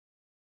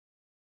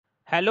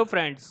Hello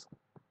friends,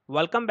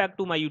 welcome back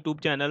to my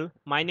YouTube channel.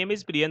 My name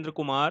is Priyendra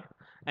Kumar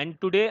and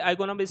today I'm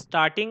gonna be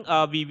starting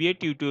a VBA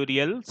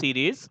tutorial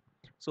series.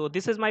 So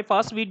this is my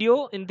first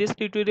video in this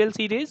tutorial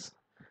series,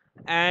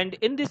 and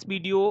in this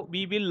video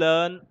we will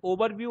learn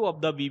overview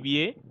of the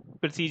VBA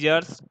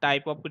procedures,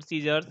 type of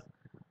procedures,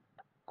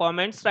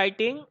 comments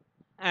writing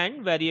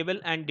and variable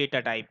and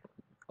data type.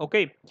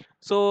 Okay,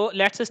 so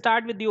let's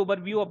start with the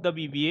overview of the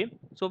VBA.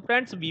 So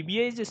friends,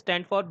 VBA is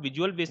stand for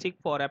Visual Basic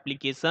for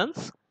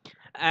Applications,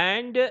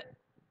 and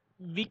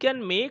we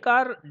can make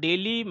our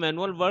daily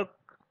manual work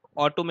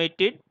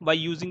automated by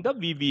using the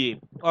VBA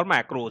or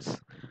macros.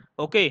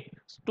 Okay,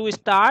 to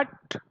start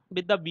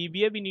with the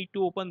VBA we need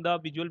to open the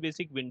Visual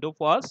Basic window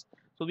first.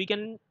 So we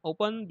can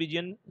open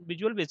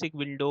Visual Basic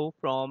window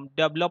from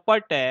Developer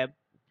tab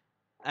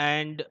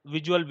and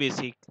Visual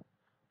Basic,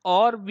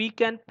 or we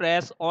can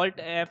press Alt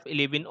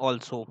F11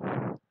 also.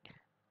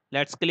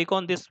 Let's click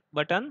on this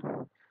button.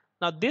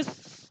 Now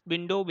this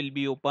window will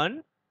be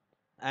open,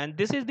 and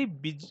this is the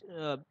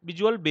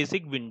Visual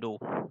Basic window.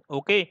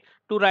 Okay,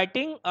 to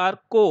writing our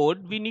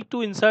code we need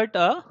to insert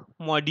a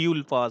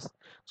module first.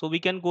 So we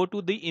can go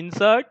to the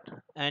insert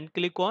and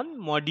click on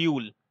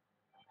module.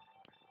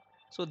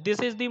 So this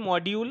is the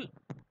module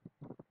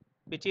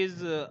which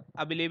is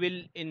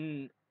available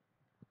in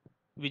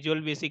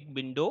Visual Basic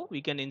window.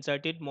 We can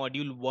insert it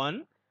module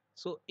 1.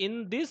 So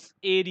in this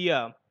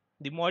area,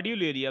 the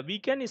module area, we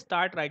can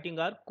start writing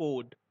our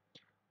code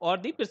or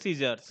the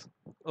procedures.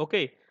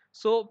 Okay,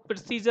 so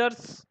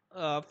procedures,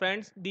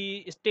 friends,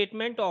 the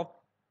statement of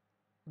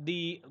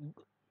the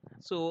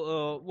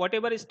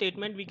whatever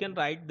statement we can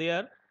write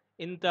there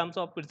in terms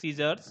of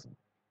procedures,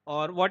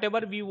 or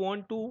whatever we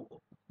want to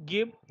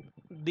give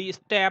the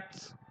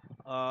steps,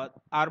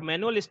 our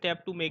manual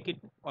step to make it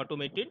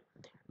automated,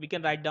 we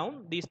can write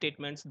down these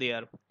statements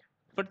there.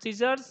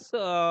 Procedures,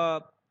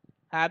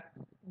 have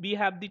we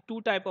have the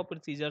two type of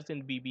procedures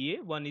in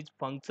VBA. One is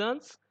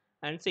functions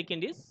and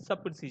second is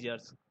sub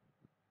procedures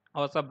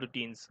or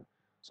subroutines.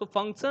 So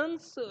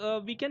functions,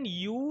 we can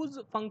use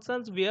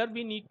functions where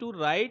we need to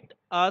write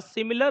a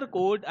similar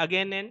code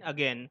again and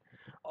again,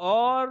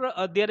 or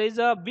there is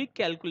a big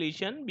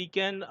calculation, we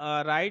can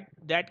write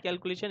that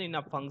calculation in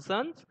a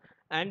functions,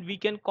 and we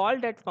can call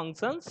that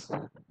functions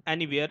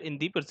anywhere in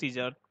the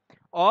procedure,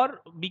 or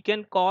we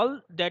can call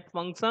that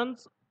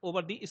functions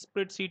over the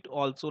spreadsheet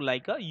also,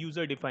 like a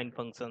user defined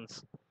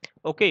functions.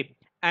 Okay,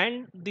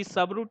 and the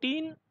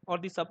subroutine or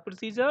the sub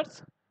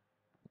procedures,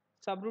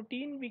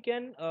 subroutine, we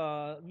can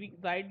we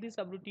write the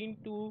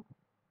subroutine to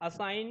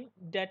assign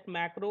that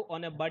macro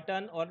on a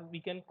button, or we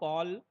can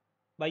call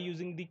by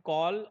using the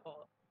call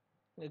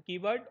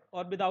keyword,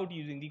 or without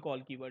using the call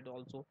keyword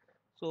also.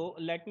 So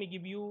let me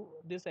give you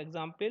this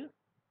example.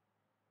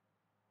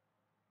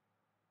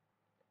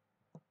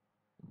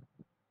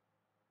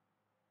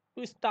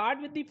 To start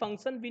with the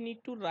function, we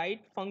need to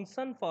write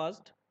function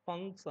first,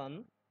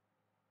 function,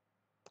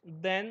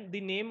 then the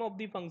name of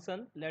the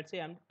function. Let's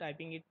say I'm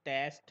typing it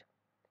test,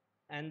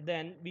 and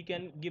then we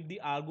can give the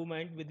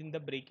argument within the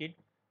bracket.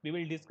 We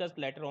will discuss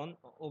later on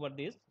over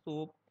this.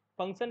 So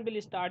function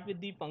will start with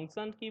the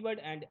function keyword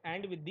and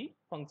end with the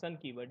function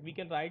keyword. We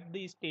can write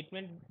the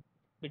statement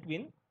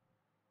between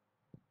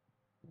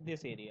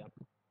this area.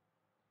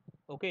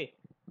 Okay,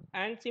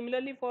 and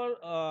similarly for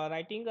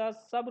writing a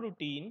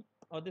subroutine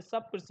or the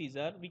sub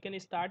procedure, we can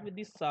start with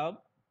the sub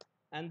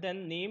and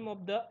then name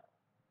of the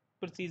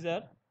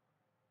procedure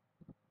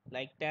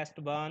like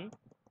test1,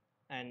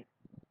 and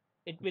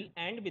it will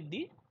end with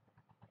the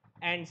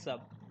and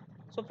sub.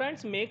 So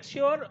friends, make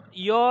sure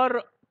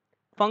your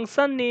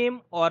function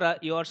name or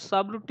your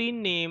subroutine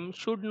name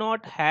should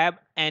not have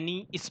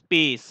any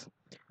space,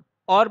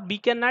 or we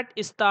cannot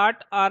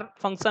start our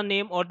function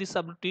name or the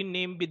subroutine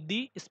name with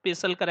the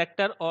special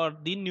character or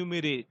the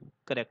numeric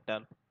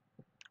character.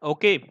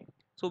 Okay,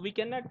 so we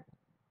cannot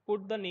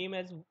put the name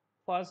as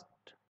first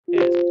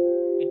test,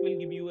 it will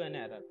give you an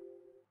error,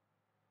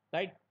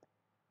 right?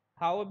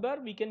 However,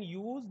 we can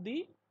use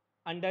the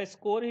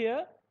underscore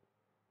here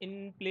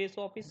in place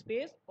of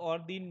space, or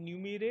the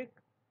numeric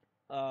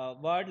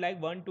word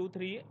like 1 2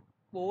 3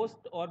 post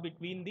or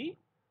between the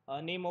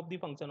name of the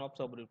function of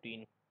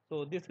subroutine.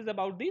 So this is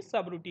about the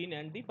subroutine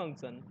and the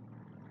function.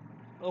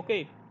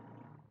 Okay,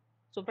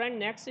 so friend,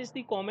 next is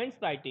the comments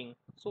writing.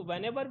 So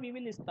whenever we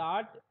will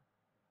start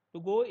to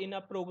go in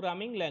a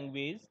programming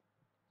language,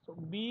 so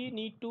we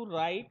need to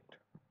write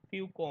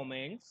few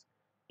comments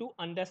to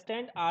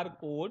understand our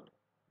code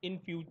in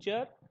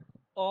future,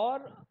 or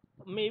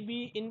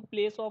maybe in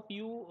place of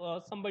you,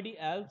 somebody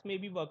else may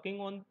be working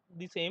on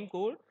the same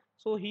code,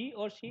 so he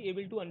or she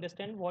able to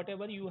understand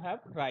whatever you have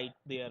write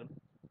there.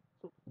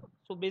 So,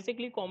 so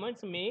basically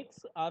comments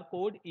makes our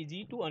code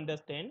easy to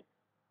understand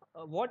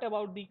what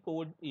about the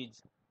code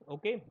is.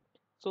 Okay,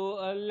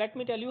 so let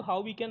me tell you how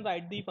we can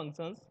write the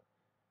functions,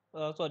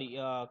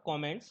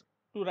 comments.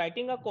 To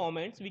writing a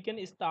comments, we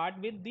can start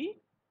with the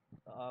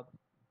uh,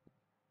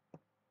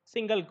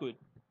 single quote,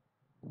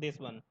 this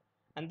one,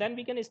 and then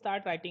we can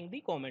start writing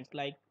the comments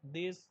like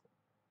this.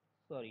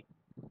 Sorry,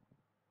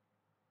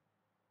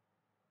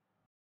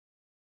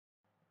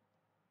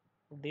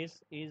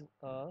 this is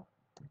a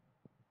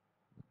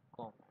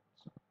comments.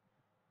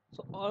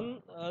 So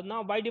on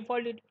now by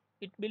default it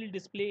will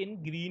display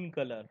in green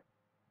color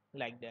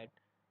like that.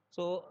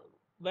 So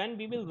when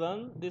we will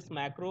run this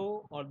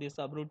macro or this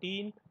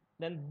subroutine,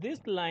 then this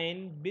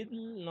line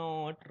will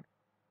not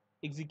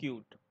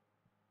execute.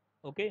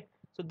 Okay,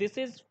 so this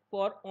is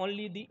for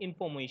only the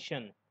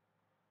information.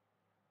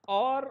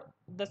 Or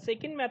the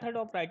second method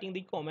of writing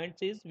the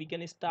comments is we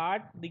can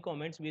start the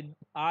comments with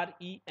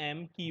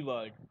rem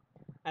keyword,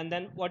 and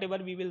then whatever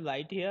we will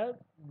write here,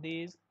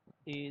 this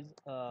is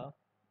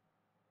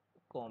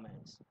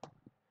comments,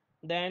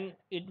 then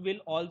it will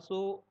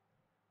also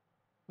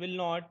will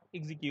not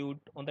execute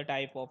on the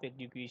type of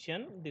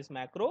execution this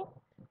macro.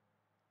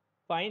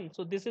 Fine,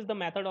 so this is the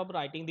method of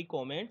writing the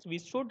comments. We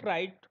should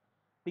write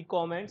the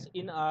comments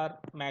in our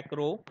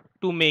macro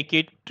to make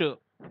it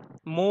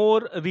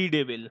more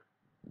readable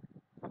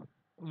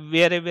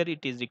wherever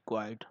it is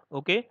required.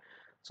 Okay,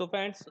 so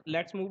friends,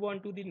 let's move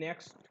on to the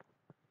next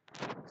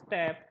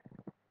step,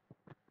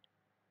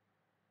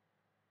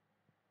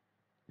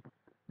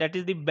 that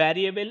is the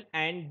variable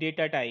and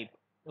data type.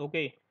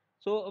 Okay,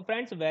 so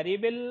friends,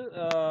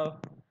 variable,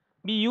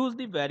 we use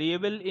the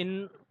variable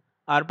in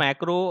our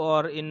macro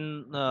or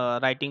in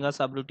writing a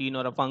subroutine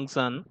or a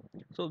function.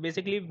 So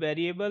basically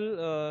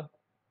variable,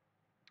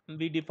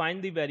 we define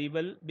the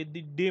variable with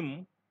the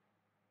dim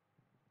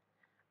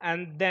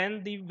and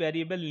then the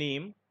variable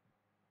name,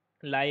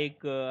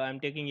 like I'm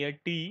taking here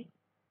t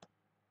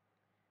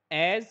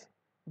as,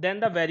 then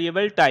the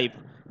variable type.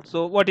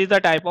 So what is the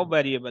type of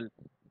variable?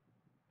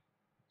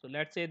 So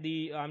let's say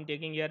the I'm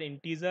taking here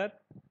integer.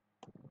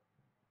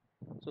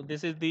 So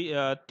this is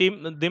the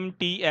dim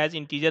t as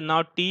integer.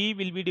 Now t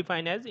will be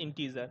defined as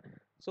integer.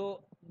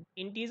 So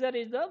integer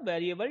is the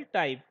variable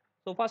type.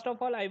 So first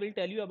of all I will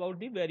tell you about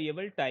the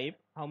variable type,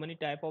 how many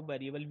type of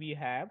variable we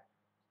have,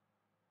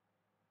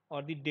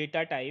 or the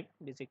data type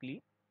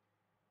basically.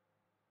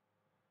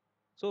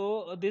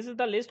 So this is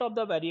the list of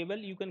the variable.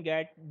 You can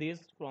get this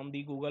from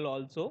the Google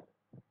also.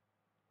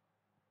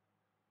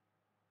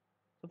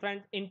 So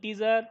friends,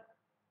 integer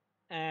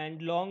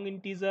and long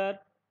integer,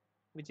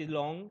 which is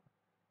long,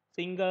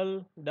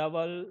 single,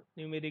 double,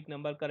 numeric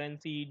number,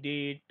 currency,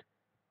 date,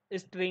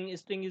 string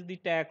is the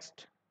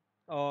text,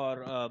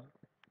 or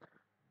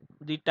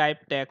the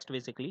type text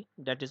basically,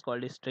 that is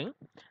called a string,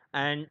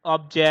 and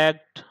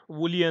object,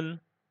 boolean,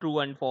 true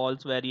and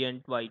false,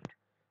 variant, white.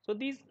 So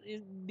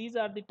these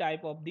are the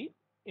type of the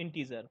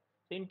integer.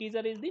 So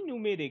integer is the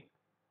numeric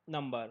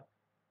number.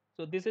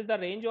 So this is the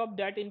range of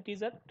that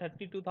integer,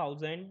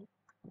 32,000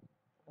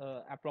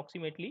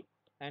 approximately.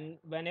 And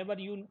whenever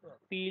you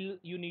feel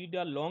you need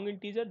a long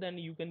integer, then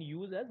you can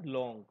use as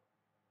long.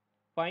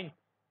 Fine.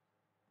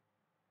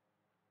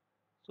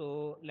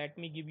 So let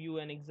me give you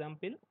an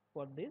example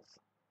for this.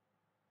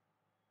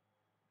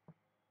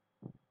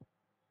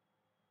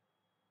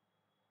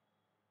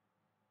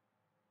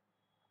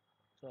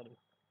 Sorry.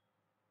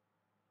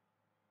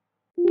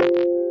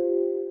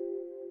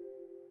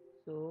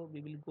 So we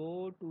will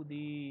go to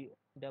the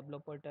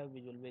developer tab,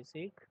 Visual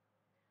Basic.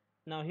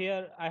 Now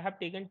here I have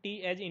taken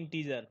t as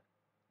integer.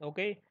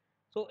 Okay.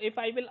 So if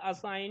I will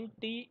assign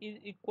t is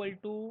equal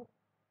to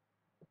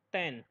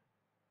 10,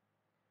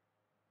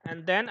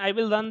 and then I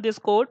will run this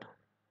code,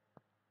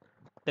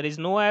 there is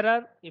no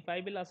error. If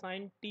I will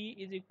assign t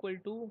is equal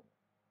to,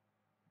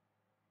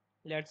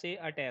 let's say,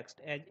 a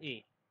text as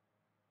a,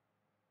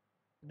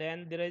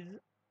 then there is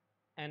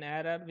an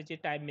error which is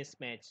type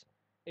mismatch.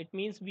 It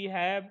means we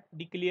have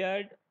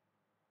declared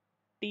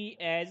t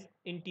as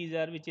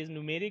integer, which is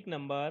numeric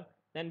number,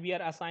 then we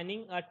are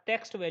assigning a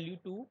text value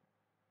to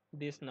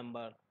this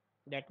number.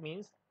 That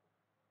means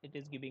it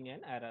is giving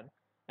an error.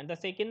 And the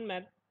second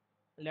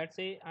let's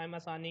say I'm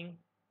assigning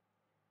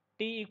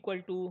t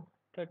equal to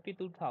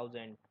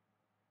 32,000,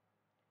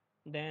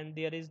 then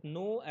there is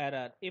no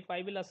error. If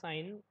I will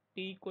assign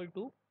t equal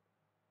to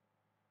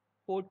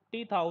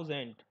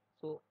 40,000,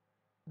 so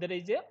there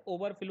is a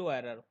overflow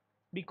error,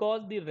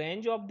 because the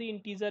range of the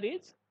integer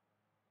is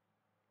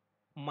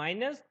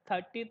minus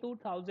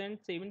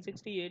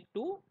 32,768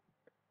 to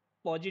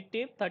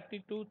positive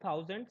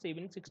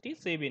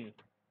 32,767.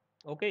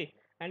 Okay,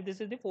 and this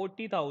is the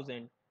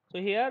 40,000. So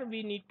here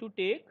we need to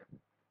take,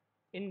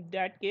 in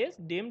that case,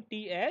 dim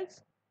t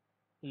as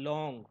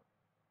long.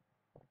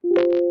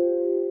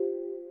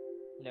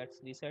 Let's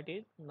reset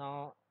it.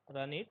 Now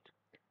run it.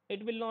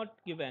 It will not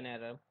give an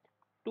error.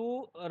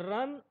 To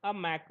run a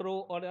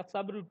macro or a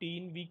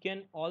subroutine, we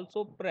can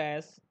also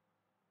press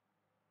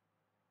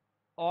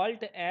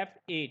Alt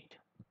F8.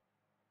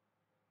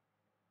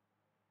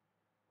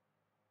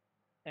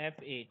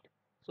 F8.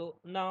 So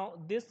now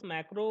this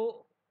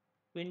macro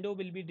window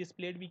will be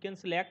displayed. We can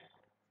select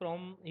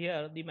from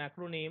here the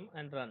macro name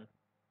and run.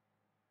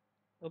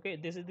 Okay,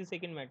 this is the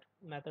second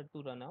method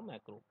to run a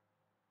macro.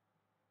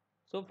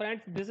 So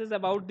friends, this is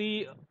about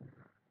the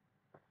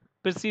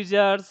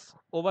procedures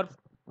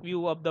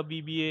overview of the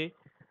VBA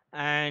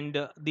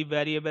and the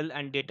variable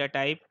and data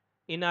type.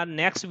 In our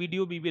next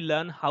video we will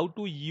learn how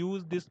to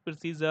use these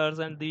procedures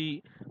and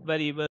the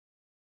variable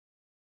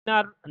In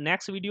our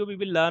next video, we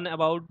will learn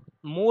about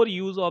more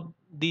use of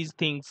these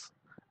things,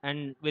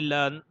 and we'll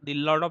learn a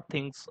lot of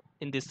things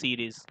in this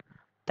series.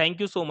 Thank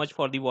you so much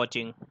for the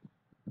watching.